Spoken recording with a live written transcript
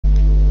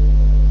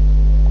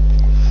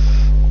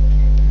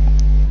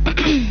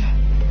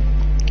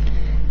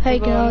Hey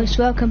guys,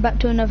 welcome back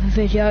to another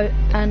video,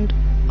 and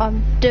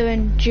I'm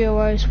doing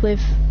duos with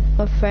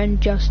my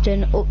friend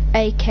Justin,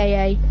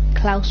 aka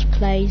Klous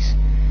Plays.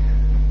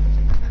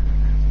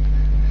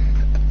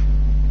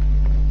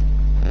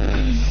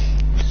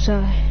 So,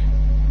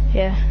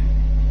 yeah.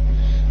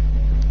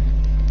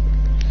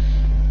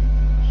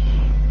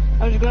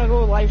 I'm just gonna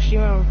go live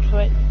stream on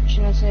Twitch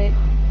in a sec.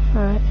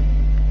 Alright.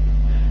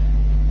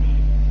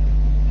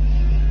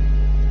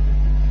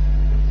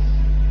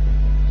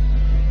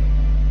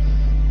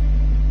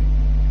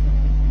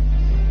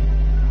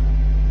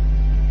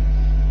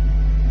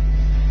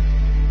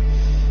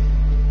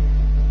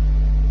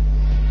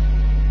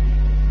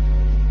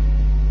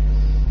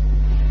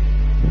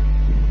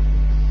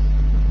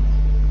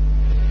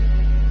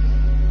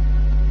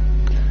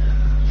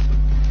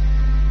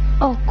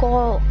 Oh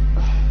god,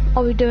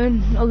 are we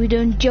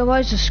doing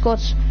duos or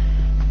squads?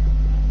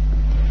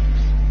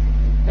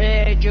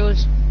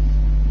 Joe's.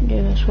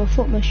 Yeah, that's what I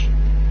thought, Mish.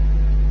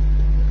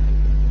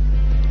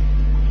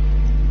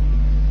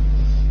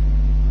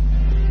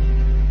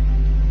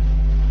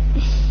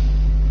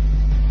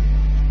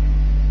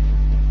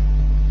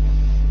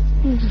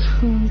 I'm just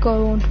gonna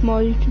go on to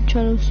my YouTube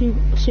channel, see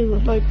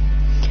what, like,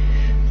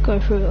 go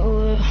through it all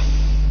there.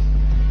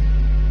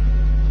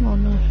 Oh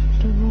no,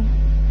 done wrong.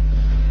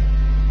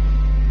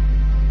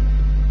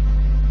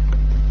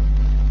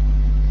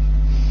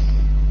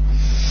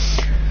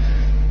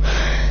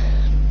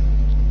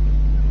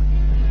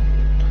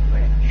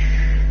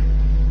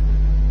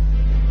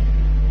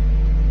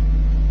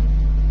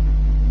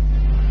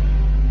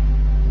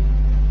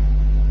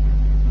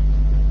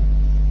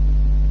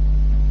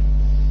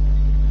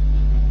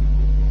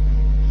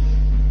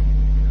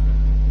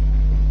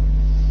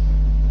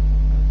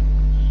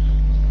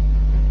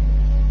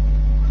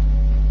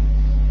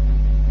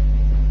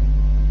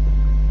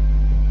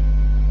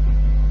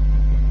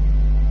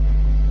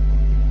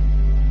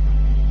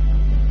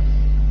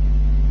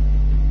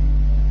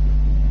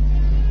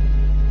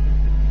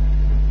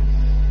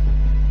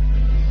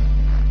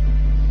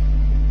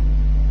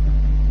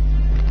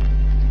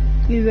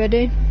 You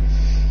ready?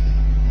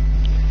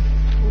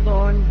 Hold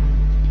on.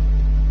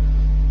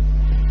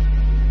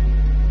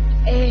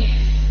 F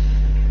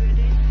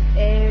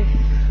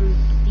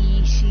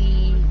D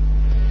C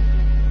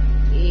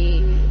A.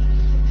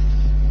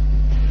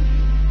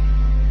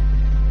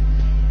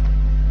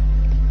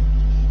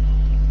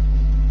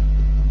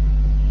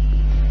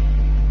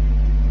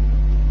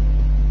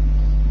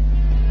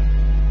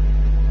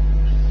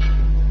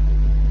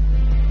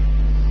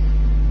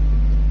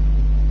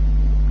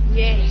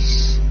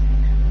 Yes.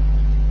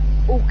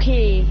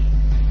 Okay,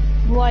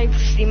 live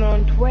streaming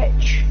on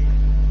Twitch.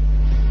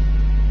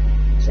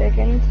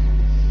 Second.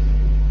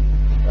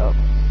 Oh.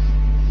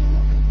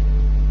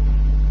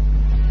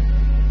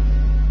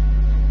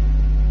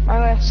 I'm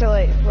gonna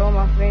select all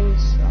my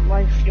friends. I'm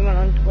live streaming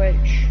on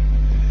Twitch.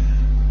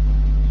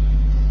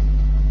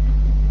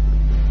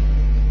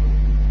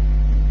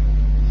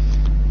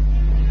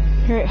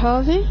 Right,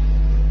 Harvey?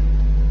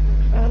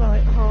 I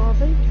like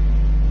Harvey.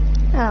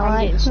 I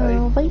like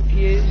Harvey.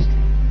 Confused.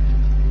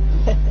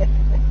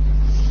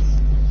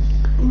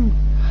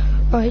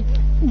 Right,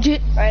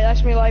 Right,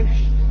 that's me live.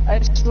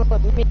 That's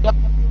me up.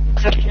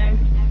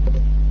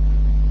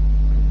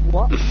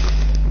 What?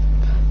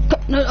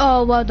 no,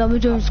 oh, well done, we're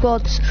doing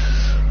squads.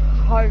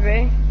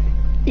 Harvey.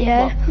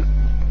 Yeah.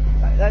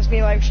 Right, that's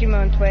me live streaming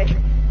on Twitch.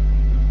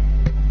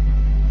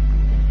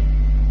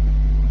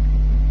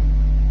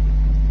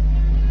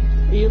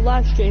 Are you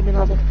live streaming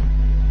on it?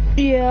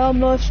 Yeah, I'm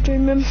live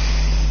streaming.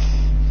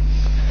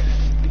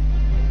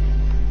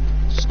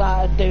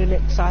 Started doing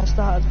it because I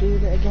started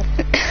doing it again.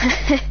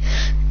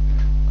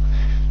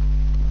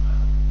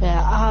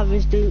 Yeah, I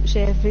always do the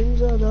same things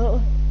though,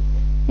 don't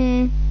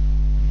I?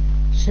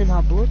 It's in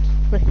our blood.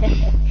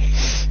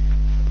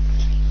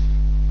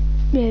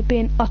 Yeah,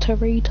 being utter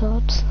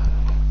retards.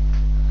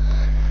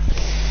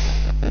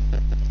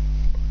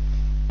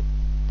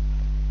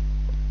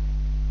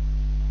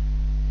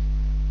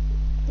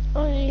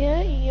 Oh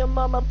yeah, your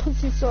mama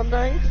pussy's so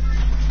nice.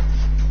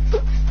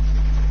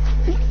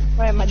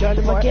 Why am I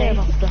joining my game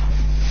after?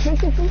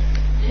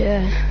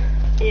 Yeah.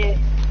 Yeah.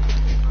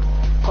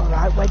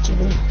 Alright, what'd you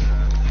do?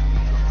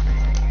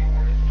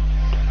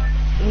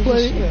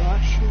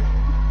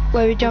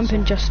 Where are we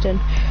jumping, Justin?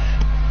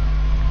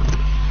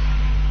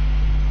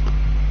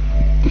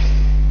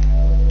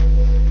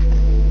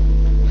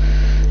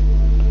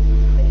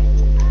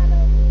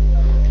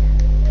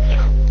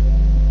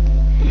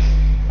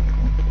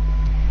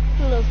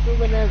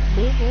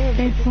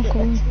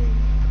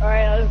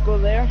 Alright, let's go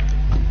there.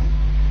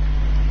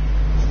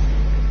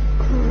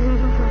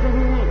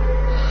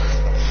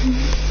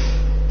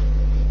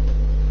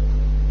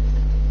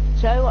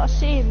 So what I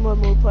seen when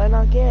we were playing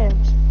our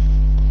games?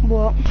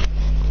 What?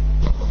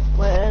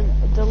 When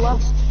the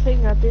last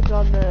thing I did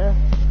on the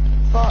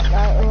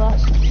Fortnite, the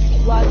last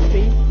live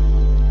stream,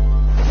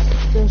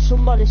 there was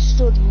somebody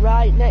stood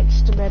right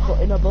next to me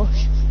but in a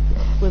bush.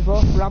 We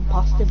both ran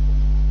past him.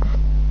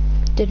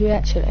 Did we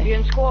actually? You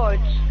in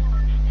squads?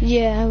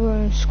 Yeah,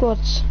 we're in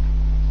squads.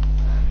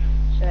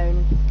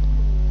 soon.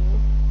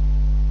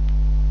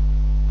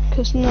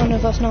 Because none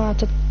of us know how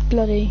to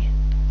bloody...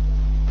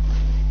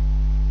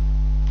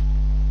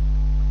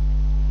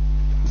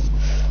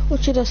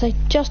 What should I say?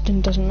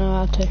 Justin doesn't know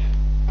how to.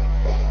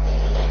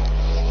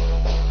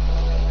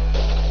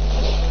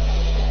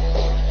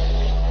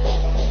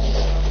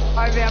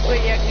 Harvey, I'll put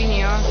you at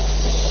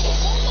Vino.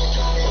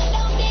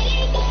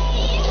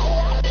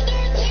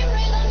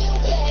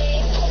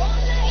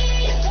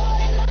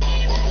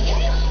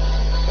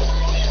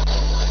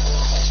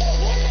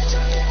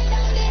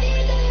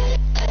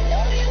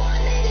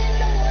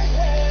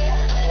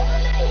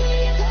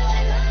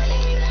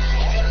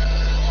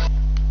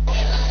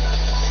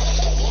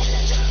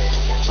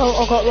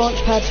 Oh, I got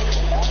launch pad.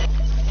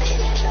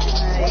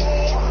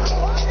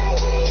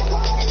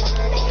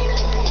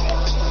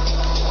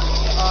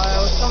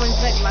 Oh, someone's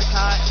nicked my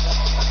cat.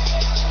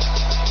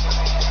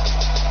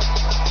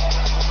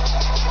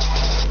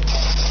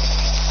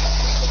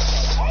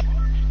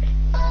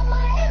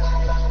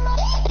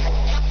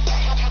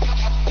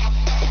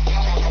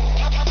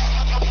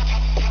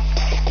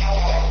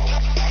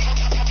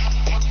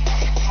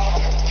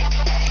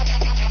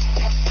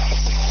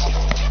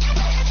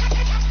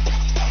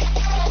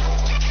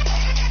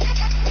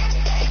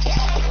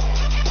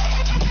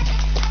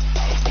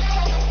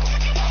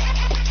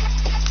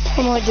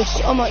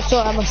 I might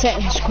sort out my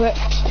settings quick.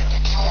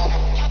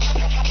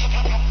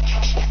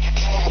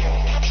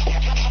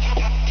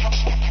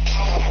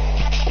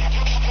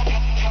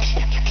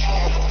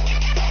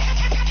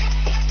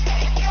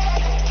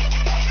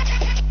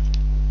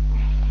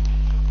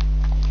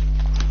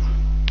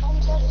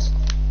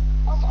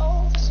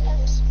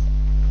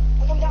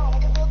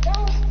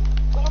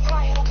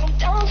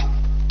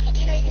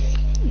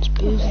 It's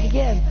boozing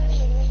again.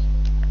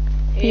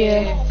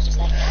 Yeah.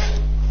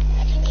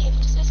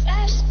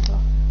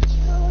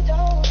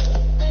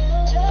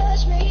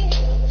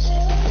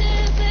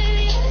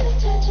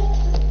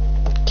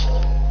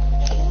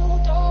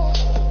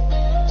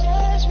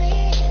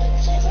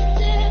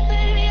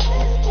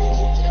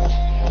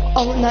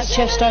 I want that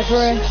chest over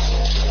here.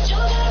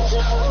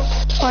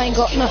 I ain't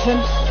got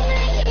nothing.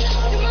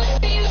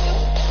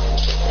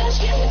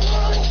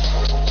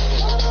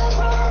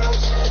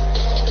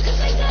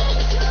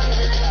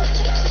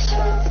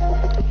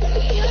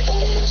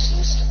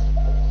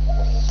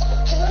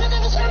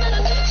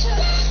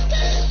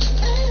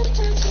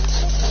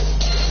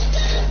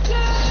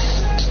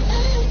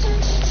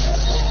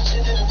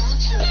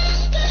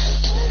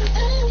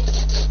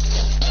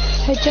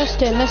 Hey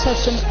Justin, let's have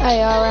some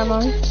AR ammo.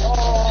 Oh,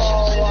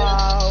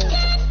 wow.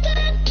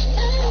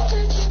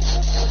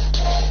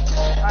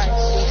 I'm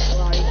so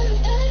sorry.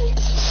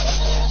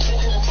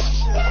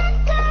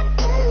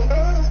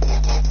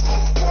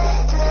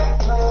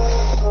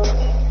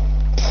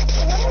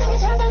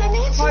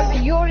 Harvey,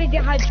 you already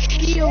had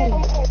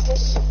shield.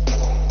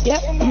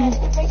 Yep.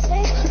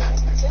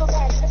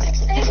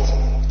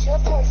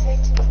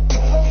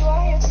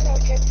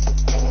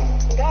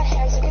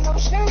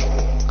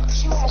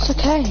 It's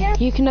okay,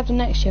 you can have the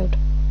next shield.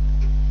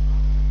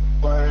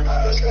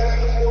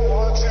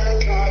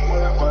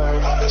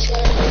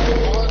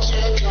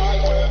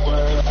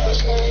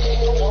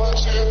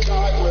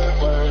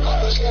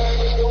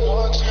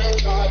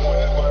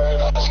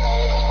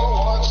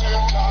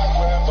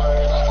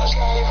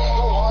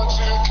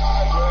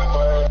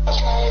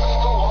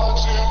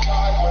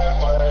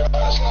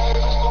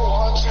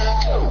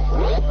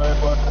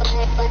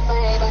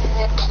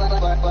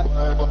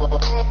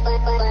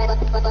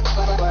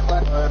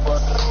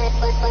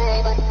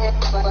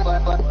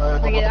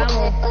 I get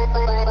ammo.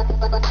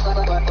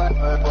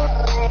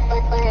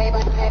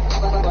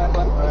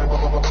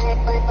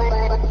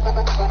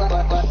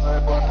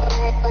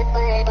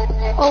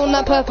 Oh, and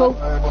that purple.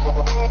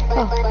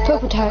 Oh,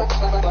 purple tag.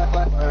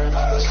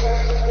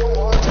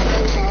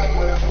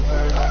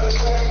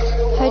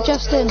 Hey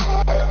Justin.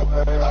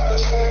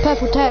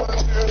 Purple tech.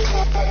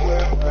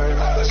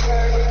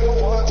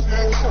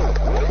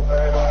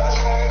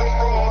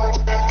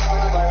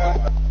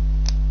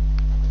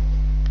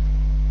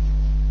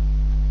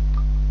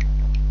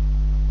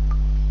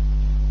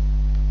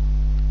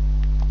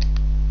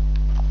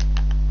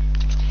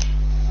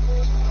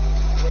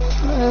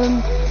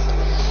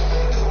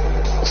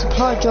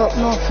 Supply drop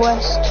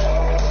northwest.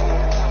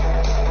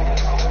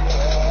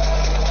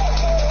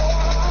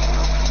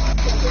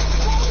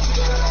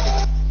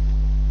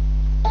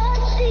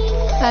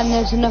 And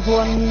there's another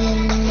one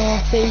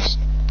northeast.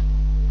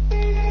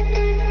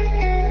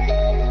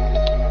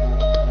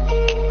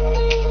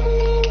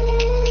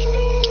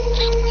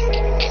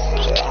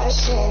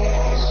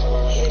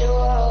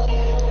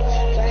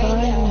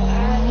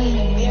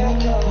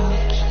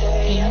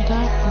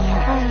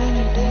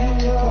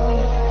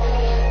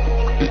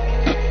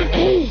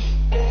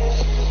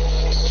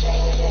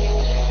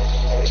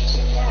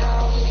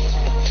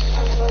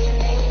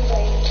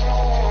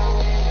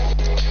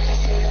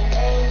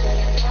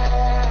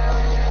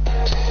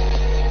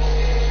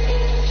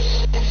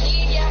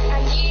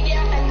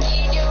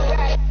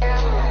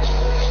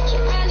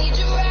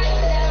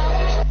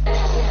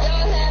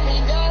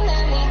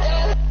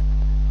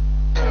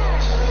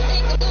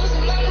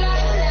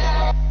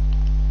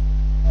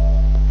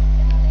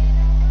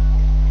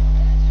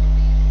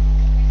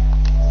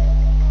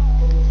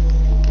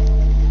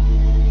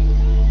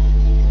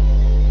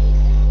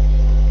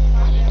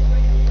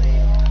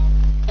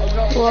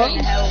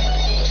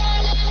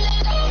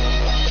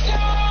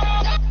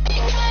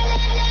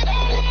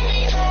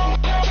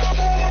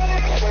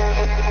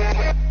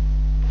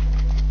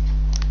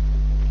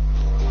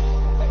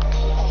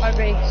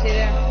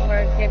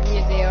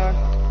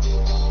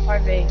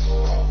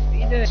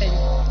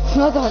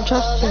 I don't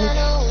trust you.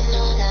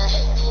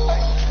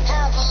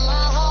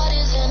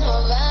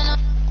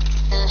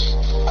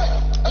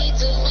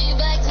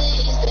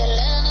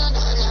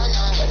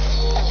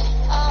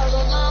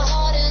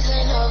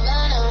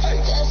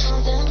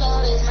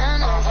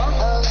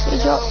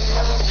 Good job.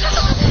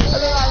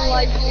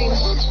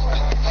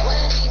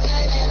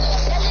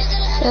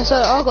 Yeah, so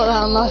I got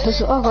that on life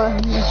as well. I got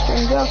it on the stream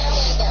as well.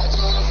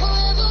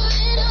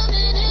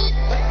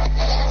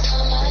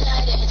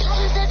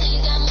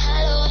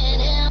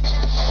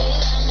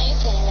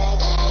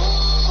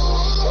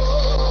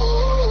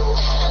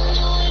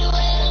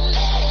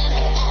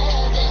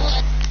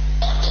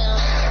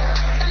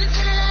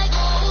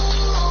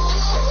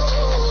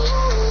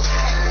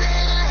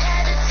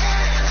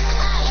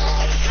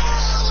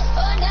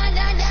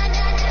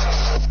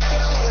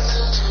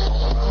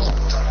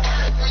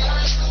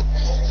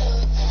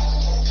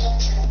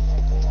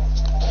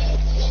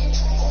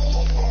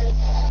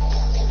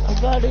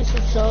 Do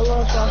some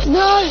solo stuff.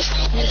 No!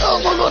 Oh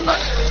my god, no!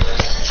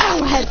 Ow,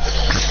 my head!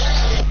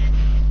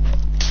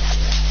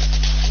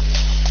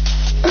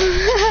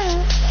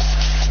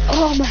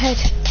 Oh, my head.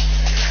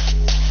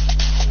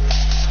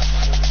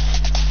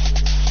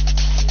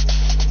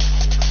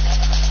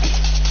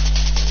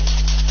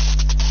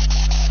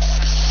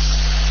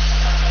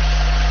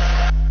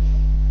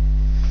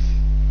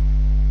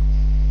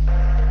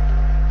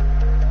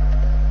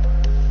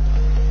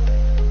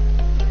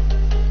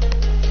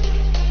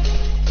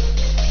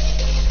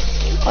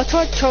 I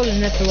tried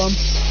trolling everyone.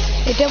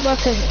 It didn't work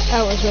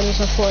out as well as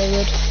I thought it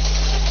would.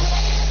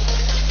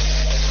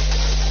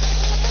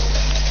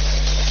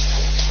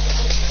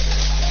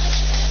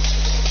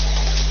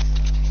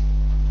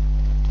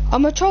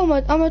 I'm a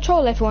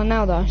troll everyone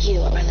now though.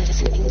 You are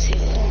listening to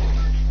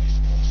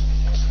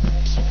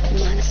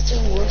Monster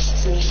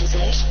Wolf's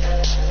music.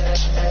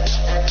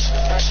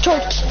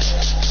 Troll!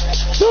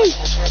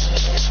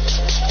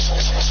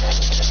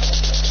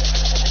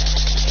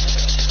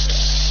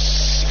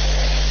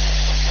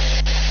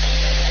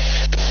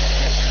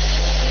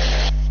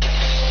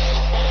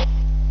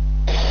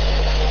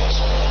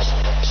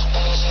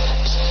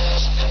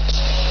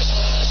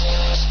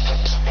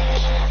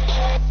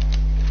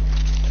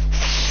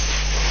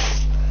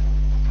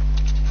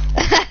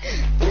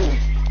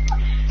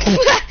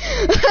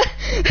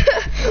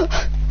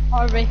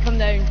 Alright, come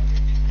down.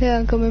 Yeah,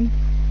 I'm coming.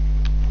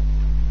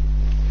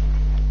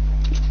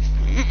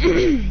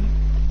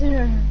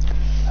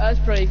 That's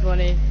pretty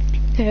funny.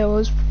 Yeah, it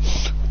was.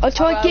 I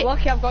tried get.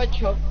 Lucky I've got a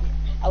chug.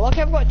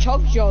 Lucky I've got a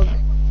chug jug.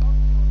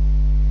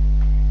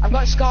 I've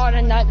got Scar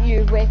and that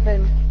new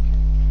weapon.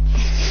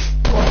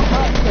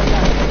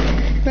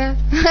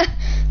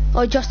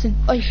 Oh, Justin.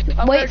 Oh,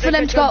 wait for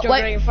them to go up.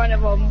 Wait. Right in front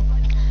of them.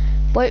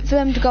 Wait for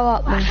them to go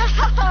up, man.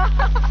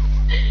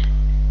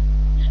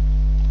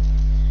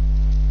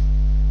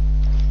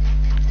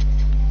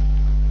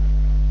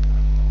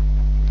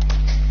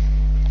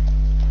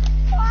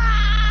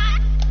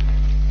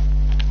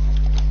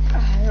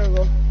 Here we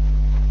go.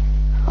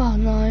 Oh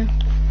no.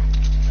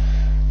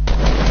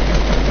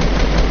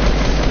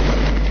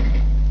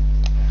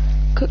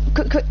 Quick.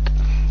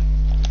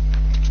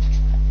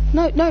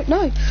 No.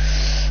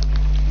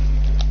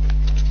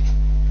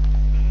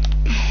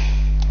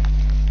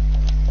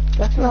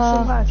 That's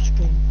not live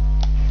stream.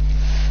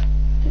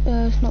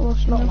 It's not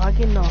watching. Not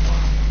lagging no.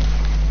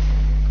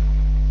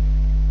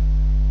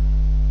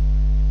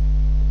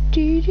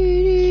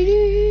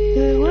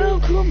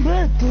 Welcome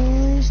back,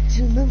 boys,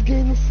 to the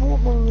game of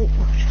Fortnite.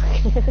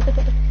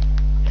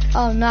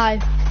 Oh no. I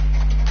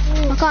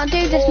can't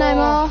do this no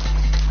more.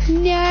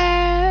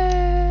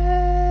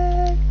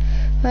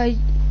 No.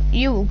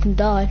 You all can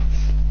die.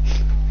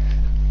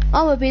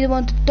 I'm gonna be the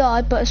one to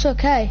die, but it's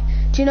okay.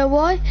 Do you know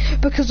why?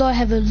 Because I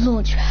have a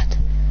launch pad.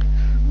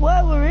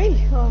 Where were we?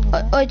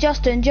 Oh,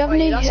 Justin, do you have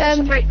any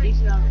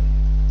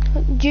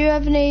do you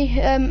have any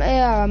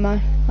AR ammo?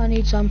 I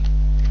need some.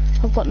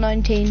 I've got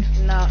 19.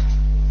 Nah.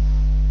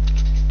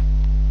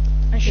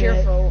 It's your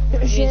fault.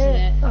 I'm using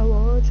it. I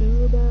want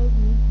you about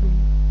me.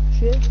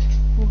 Shit.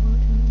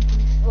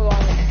 Hold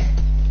on.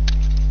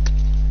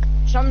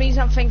 For some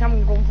reason I think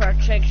I'm going for a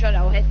trick shot.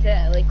 I'll hit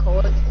it like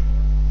code.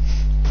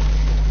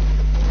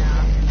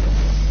 Nah.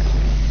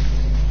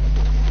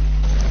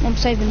 I'm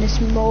saving this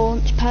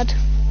launch pad.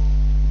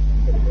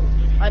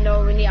 I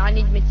know I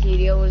need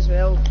material as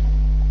well.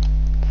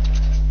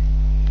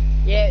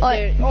 Yeah,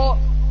 dude. Oh,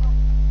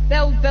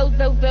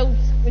 build.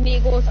 We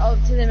need to go up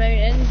to the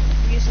mountain.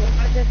 Use the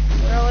water,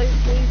 really,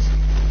 please.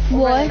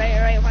 Why?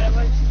 Right,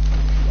 whatever.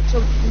 So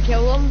we can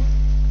kill them.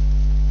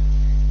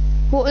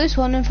 What, this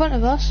one in front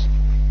of us?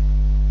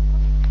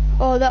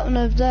 Oh, that one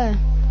over there.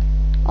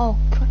 Oh,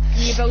 crap.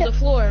 Can you build a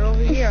floor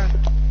over here?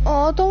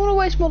 Oh, I don't want to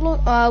waste my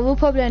we'll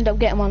probably end up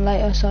getting one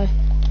later, so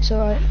it's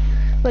alright.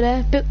 But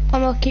I'm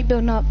gonna keep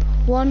building up.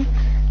 1,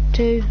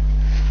 2,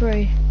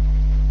 3.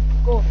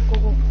 Go.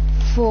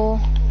 4.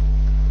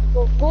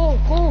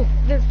 Go.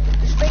 They're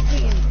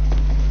spectating.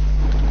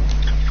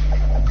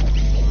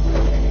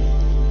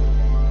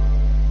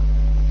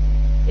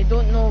 They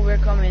don't know we're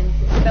coming.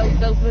 Build.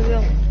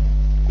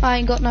 I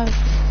ain't got nothing.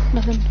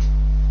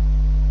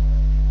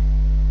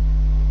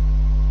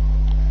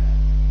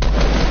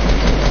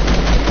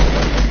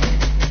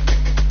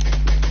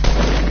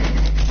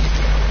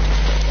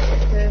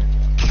 Okay.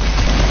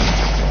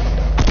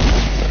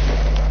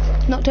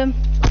 Knocked him.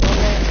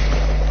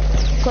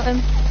 Got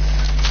him.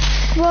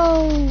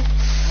 Whoa.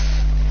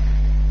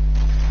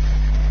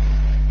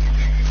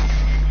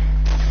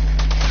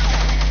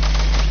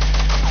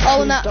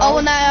 Oh,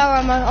 no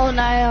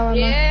armor.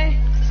 Yeah.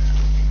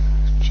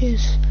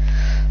 Jeez.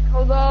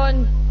 Hold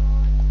on.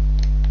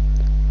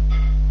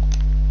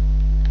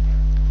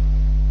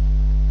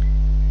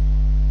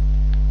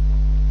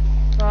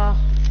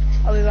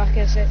 I'll be back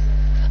in a sec.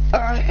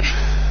 Alright.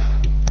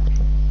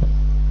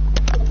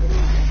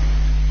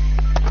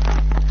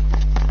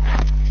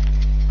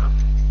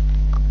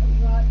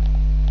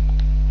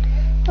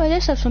 Oh,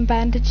 let's have some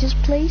bandages,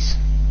 please.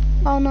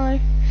 Oh no.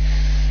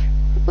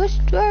 Where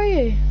are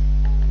you?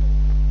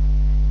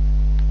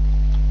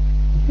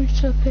 I'm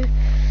just up here.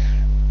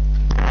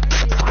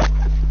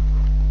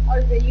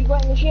 Over, you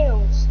got any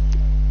shields?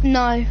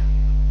 No.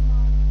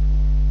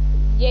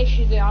 Yes,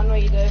 you do. I know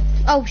you do.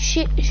 Oh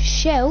shit,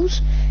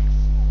 shells?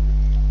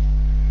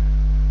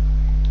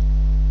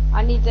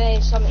 I need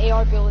some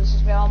AR bullets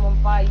as well. I'm on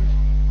 5.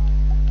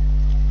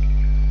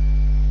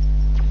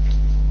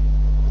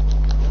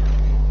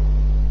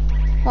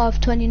 I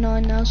have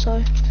 29 now, so.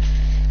 Do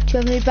you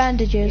have any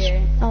bandages?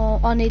 Yeah. Oh,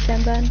 I need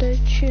them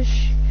bandages.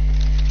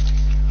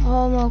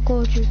 Oh my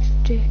god, you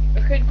dick.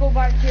 I could go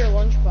back to your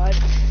launch pad.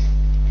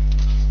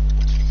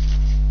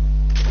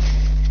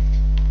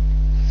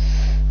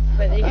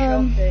 But they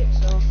shot it,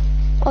 so.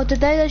 Oh, did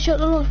they shut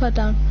the launch pad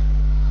down?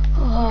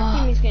 My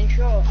Oh, team is getting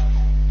shot.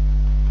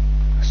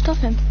 stop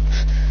him.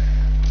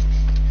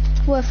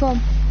 Where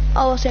from?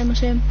 Oh, I see him.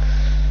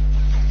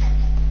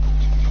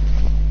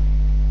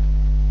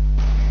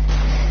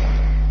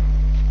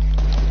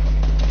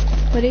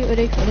 Ready. Oh my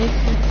god,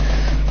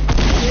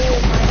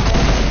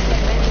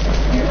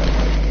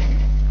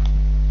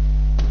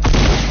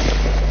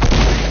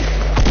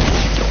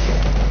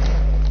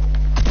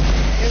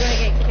 you're gonna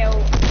get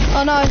killed.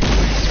 Oh no.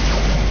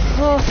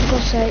 Oh, for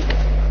God's sake.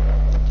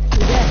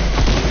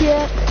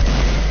 Yeah.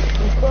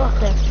 He's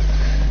got it.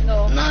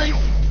 No. No.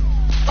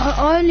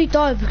 I only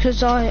died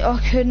because I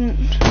couldn't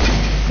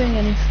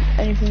think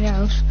anything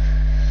else.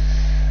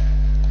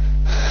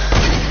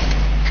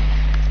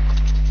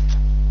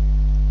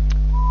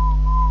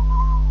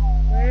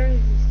 Where is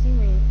his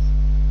teammates?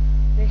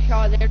 They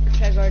shot, they're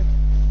triggered.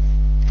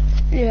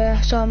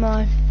 Yeah, so am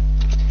I.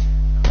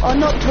 I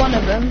knocked one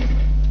of them.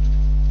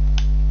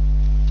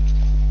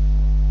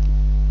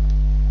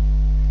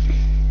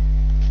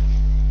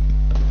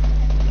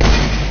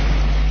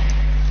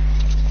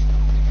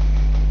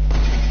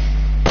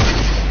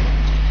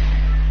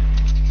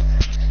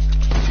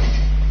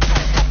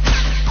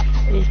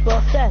 He's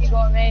both dead. He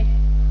got me.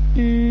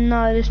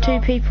 No, there's two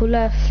people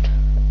left.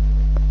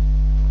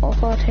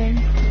 Of our team.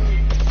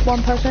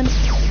 One person.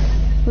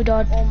 We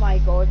died. Oh my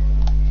god.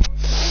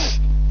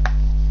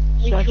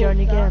 Should I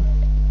join again?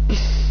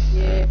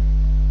 Yeah.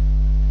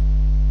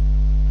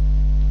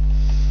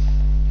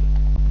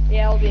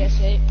 Yeah, I'll be a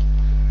sec.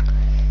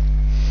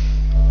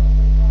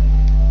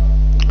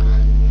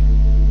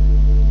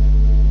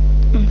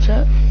 One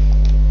sec.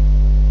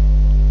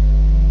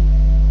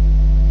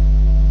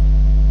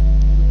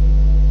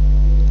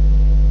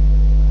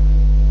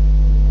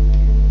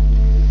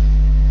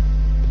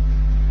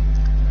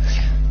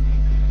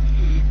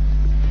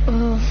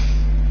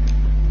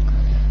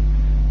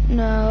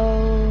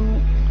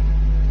 No.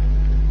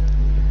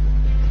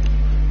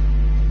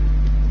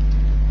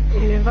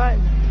 You invite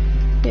me?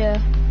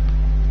 Yeah.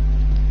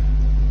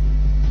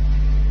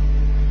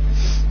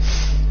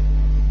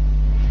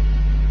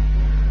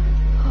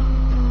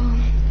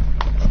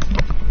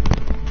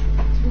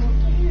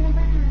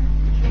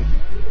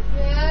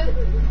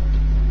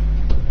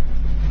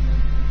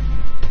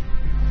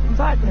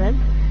 Invite me then.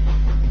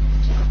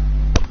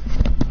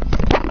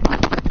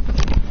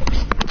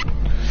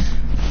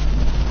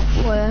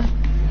 Where?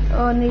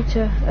 Oh, I need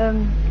to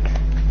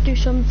do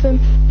something.